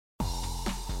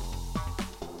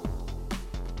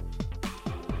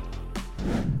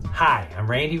Hi, I'm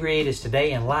Randy Reed. It's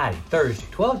Today in Lighting, Thursday,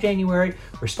 12 January.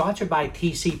 We're sponsored by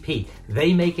TCP.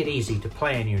 They make it easy to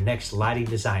plan your next lighting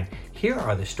design. Here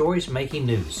are the stories making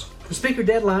news. The speaker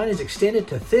deadline is extended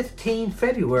to 15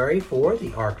 February for the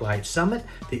ArcLight Summit.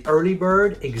 The early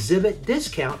bird exhibit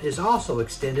discount is also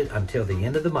extended until the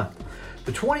end of the month.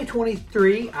 The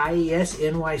 2023 IES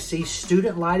NYC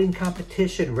Student Lighting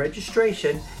Competition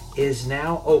registration is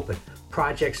now open.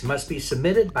 Projects must be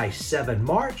submitted by 7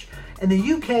 March, and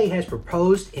the UK has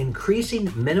proposed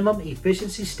increasing minimum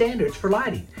efficiency standards for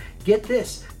lighting. Get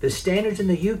this, the standards in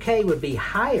the UK would be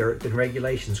higher than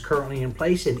regulations currently in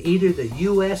place in either the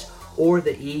US or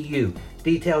the EU.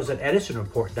 Details at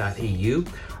edisonreport.eu.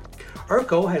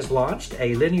 ERCO has launched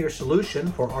a linear solution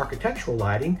for architectural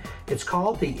lighting. It's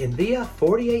called the Envia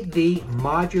 48V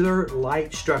Modular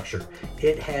Light Structure.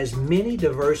 It has many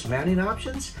diverse mounting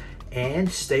options,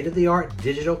 and state-of-the-art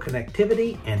digital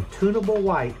connectivity and tunable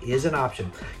white is an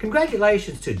option.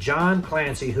 Congratulations to John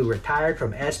Clancy, who retired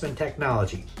from Espen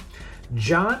Technology.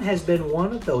 John has been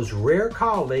one of those rare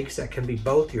colleagues that can be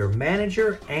both your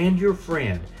manager and your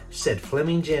friend, said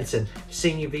Fleming Jensen,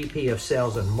 Senior VP of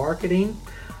Sales and Marketing.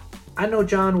 I know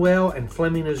John well, and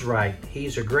Fleming is right.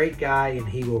 He's a great guy, and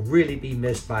he will really be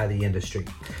missed by the industry.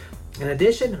 In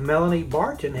addition, Melanie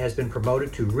Barton has been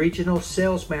promoted to Regional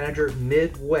Sales Manager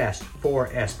Midwest for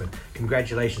Espen.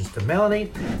 Congratulations to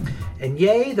Melanie. And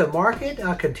yay, the market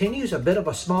continues a bit of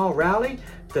a small rally.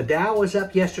 The Dow was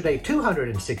up yesterday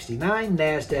 269,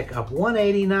 NASDAQ up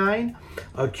 189.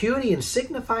 Acuity and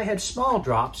Signify had small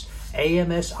drops.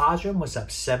 AMS Osram was up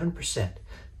 7%.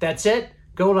 That's it.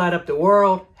 Go light up the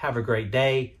world. Have a great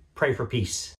day. Pray for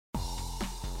peace.